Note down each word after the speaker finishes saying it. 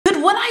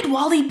Could One-Eyed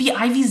Wally be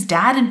Ivy's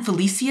dad and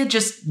Felicia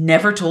just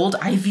never told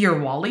Ivy or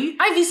Wally?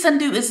 Ivy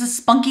Sundew is a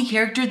spunky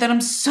character that I'm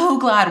so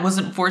glad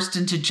wasn't forced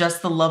into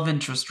just the love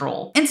interest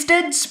role.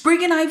 Instead,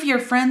 Sprig and Ivy are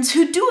friends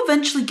who do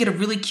eventually get a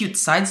really cute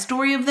side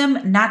story of them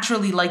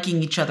naturally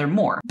liking each other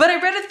more. But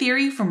I read a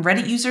theory from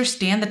Reddit user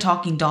Stan the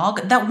Talking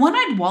Dog that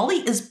One-Eyed Wally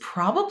is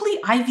probably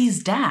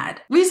Ivy's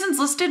dad. Reasons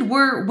listed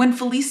were when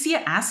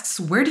Felicia asks,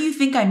 "Where do you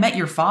think I met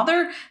your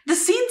father?" The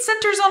scene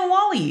centers on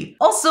Wally.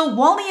 Also,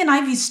 Wally and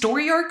Ivy's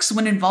story arcs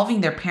when involving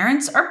their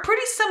parents are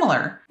pretty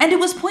similar. And it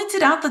was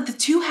pointed out that the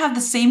two have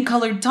the same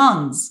colored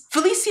tongues.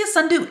 Felicia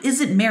Sundew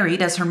isn't married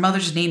as her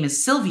mother's name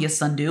is Sylvia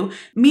Sundew,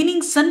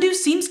 meaning Sundew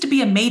seems to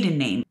be a maiden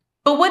name.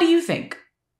 But what do you think?